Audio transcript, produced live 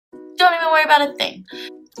worry about a thing.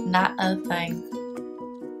 Not a thing.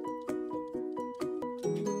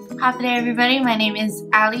 Happy day, everybody. My name is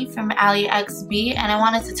Ali from Ali XB, and I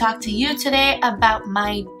wanted to talk to you today about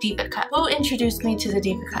my Diva Cup. Who introduced me to the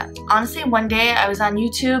Diva Cup? Honestly, one day I was on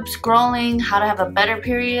YouTube scrolling how to have a better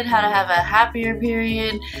period, how to have a happier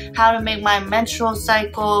period, how to make my menstrual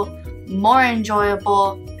cycle more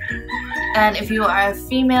enjoyable. And if you are a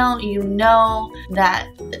female, you know that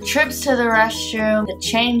the trips to the restroom, to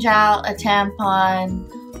change out a tampon,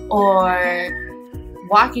 or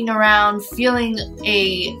walking around feeling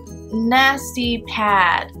a nasty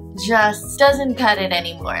pad just doesn't cut it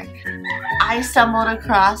anymore. I stumbled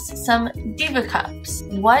across some Diva Cups.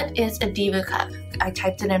 What is a Diva Cup? I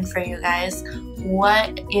typed it in for you guys.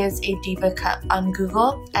 What is a Diva Cup on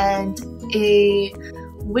Google? And a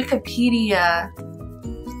Wikipedia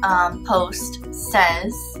post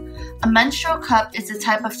says, a menstrual cup is a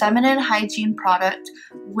type of feminine hygiene product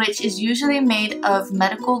which is usually made of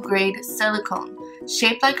medical grade silicone,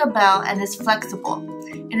 shaped like a bell and is flexible.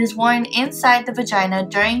 It is worn inside the vagina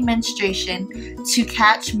during menstruation to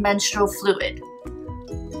catch menstrual fluid.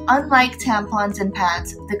 Unlike tampons and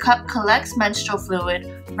pads, the cup collects menstrual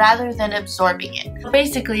fluid rather than absorbing it.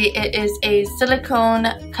 Basically, it is a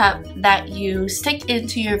silicone cup that you stick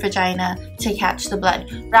into your vagina to catch the blood,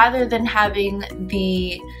 rather than having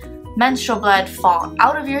the menstrual blood fall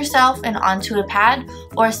out of yourself and onto a pad,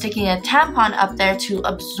 or sticking a tampon up there to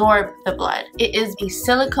absorb the blood. It is a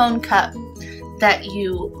silicone cup that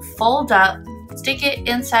you fold up, stick it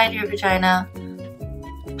inside your vagina,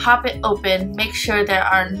 pop it open, make sure there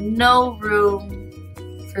are no room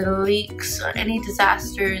for leaks or any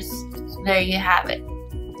disasters. There you have it.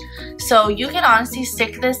 So you can honestly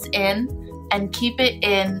stick this in and keep it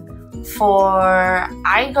in for,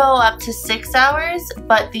 I go up to 6 hours,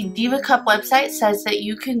 but the Diva Cup website says that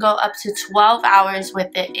you can go up to 12 hours with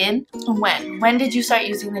it in. When did you start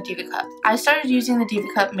using the Diva Cup? I started using the Diva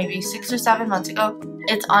Cup maybe 6 or 7 months ago.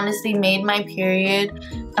 It's honestly made my period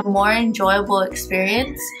a more enjoyable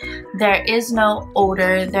experience. There is no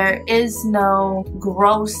odor, there is no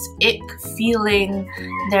gross ick feeling,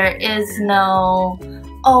 there is no,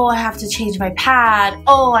 oh, I have to change my pad,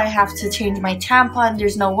 oh, I have to change my tampon.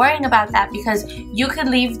 There's no worrying about that, because you could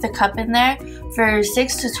leave the cup in there for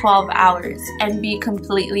 6 to 12 hours and be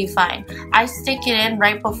completely fine. I stick it in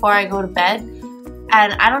right before I go to bed,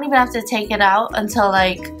 and I don't even have to take it out until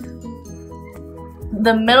like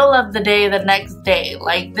the middle of the day the next day.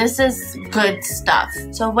 Like, this is good stuff.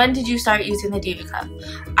 So when did you start using the Diva Cup?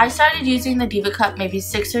 I started using the Diva Cup maybe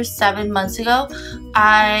 6 or 7 months ago.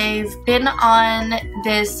 I've been on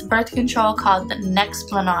this birth control called the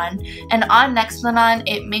Nexplanon, and on Nexplanon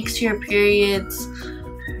it makes your periods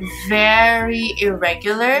very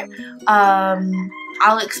irregular.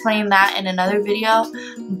 I'll explain that in another video,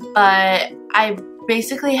 but I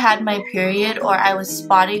basically had my period, or I was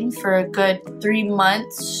spotting for a good 3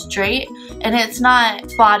 months straight, and it's not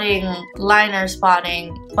spotting, liner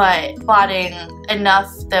spotting, but spotting enough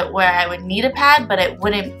that where I would need a pad, but it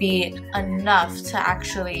wouldn't be enough to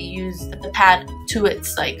actually use the pad to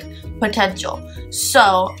its like potential.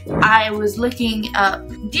 So I was looking up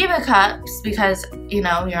Diva Cups because, you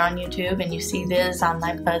know, you're on YouTube and you see this on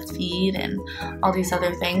my BuzzFeed and all these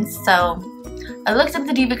other things. So I looked up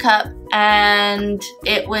the Diva Cup, and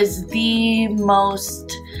it was the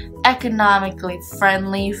most economically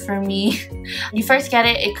friendly for me. When you first get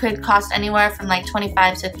it, it could cost anywhere from like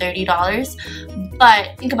 $25 to $30,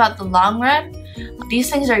 but think about the long run. These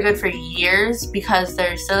things are good for years because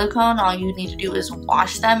they're silicone. All you need to do is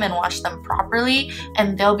wash them, and wash them properly,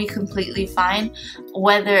 and they'll be completely fine.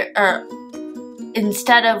 Whether, or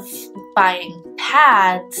instead of buying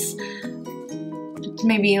pads,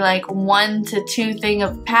 maybe like 1 to 2 thing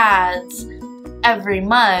of pads every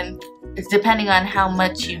month, depending on how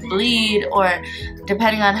much you bleed, or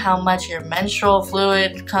depending on how much your menstrual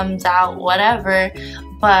fluid comes out, whatever.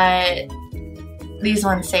 But these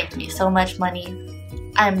ones saved me so much money.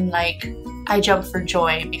 I'm like, I jump for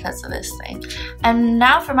joy because of this thing. And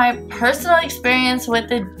now for my personal experience with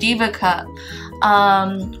the Diva Cup.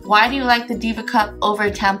 Why do you like the Diva Cup over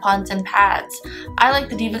tampons and pads? I like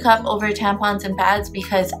the Diva Cup over tampons and pads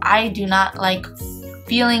because I do not like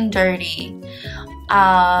feeling dirty.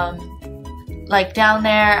 Like down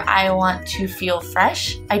there, I want to feel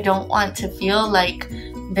fresh. I don't want to feel like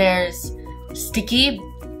there's sticky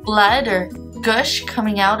blood or gush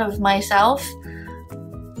coming out of myself.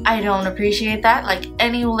 I don't appreciate that. Like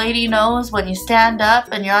any lady knows, when you stand up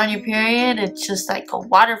and you're on your period, it's just like a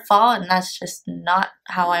waterfall, and that's just not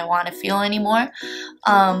how I want to feel anymore.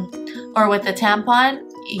 Or with the tampon,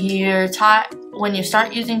 you're taught when you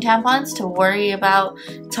start using tampons to worry about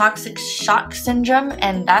toxic shock syndrome,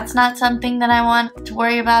 and that's not something that I want to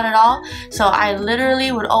worry about at all. So I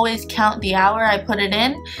literally would always count the hour I put it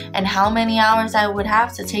in and how many hours I would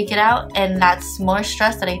have to take it out, and that's more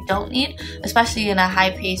stress that I don't need, especially in a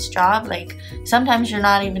high-paced job. Like sometimes you're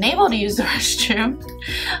not even able to use the restroom.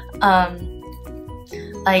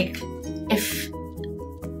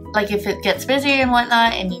 If it gets busy and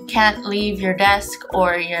whatnot and you can't leave your desk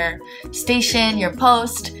or your station, your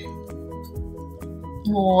post,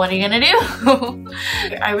 what are you gonna do?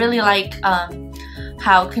 I really like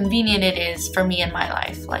how convenient it is for me in my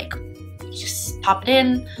life. Like, just pop it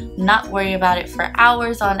in, not worry about it for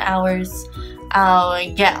hours on hours.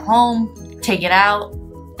 I'll get home, take it out,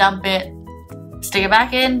 dump it, stick it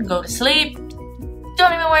back in, go to sleep.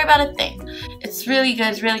 Don't even worry about a thing. It's really good,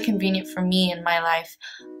 it's really convenient for me in my life.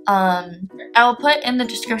 I will put in the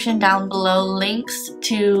description down below links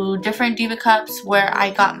to different Diva cups where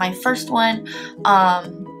I got my first one,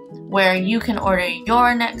 where you can order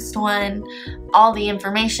your next one, all the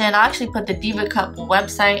information. I'll actually put the Diva Cup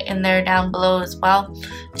website in there down below as well,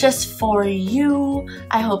 just for you.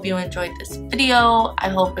 I hope you enjoyed this video. I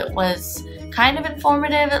hope it was kind of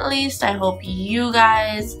informative at least. I hope you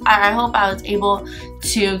guys, I hope I was able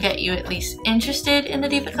to get you at least interested in the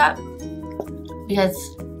Diva Cup, because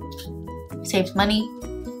it saves money.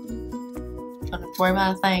 Don't have to worry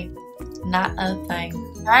about a thing. Not a thing.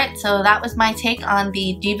 Alright, so that was my take on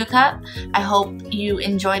the Diva Cup. I hope you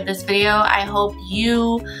enjoyed this video. I hope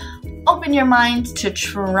you open your mind to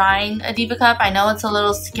trying a Diva Cup. I know it's a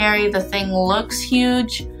little scary. The thing looks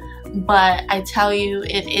huge, but I tell you,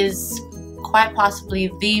 it is quite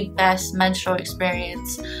possibly the best menstrual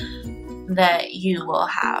experience that you will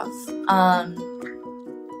have.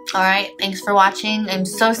 Alright, thanks for watching. I'm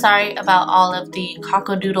so sorry about all of the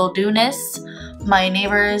cock-a-doodle-doo-ness. My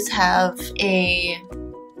neighbors have a,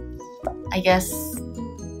 I guess,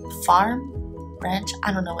 farm? Ranch?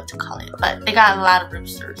 I don't know what to call it, but they got a lot of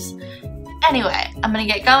roosters. Anyway, I'm gonna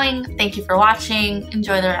get going. Thank you for watching.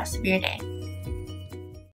 Enjoy the rest of your day.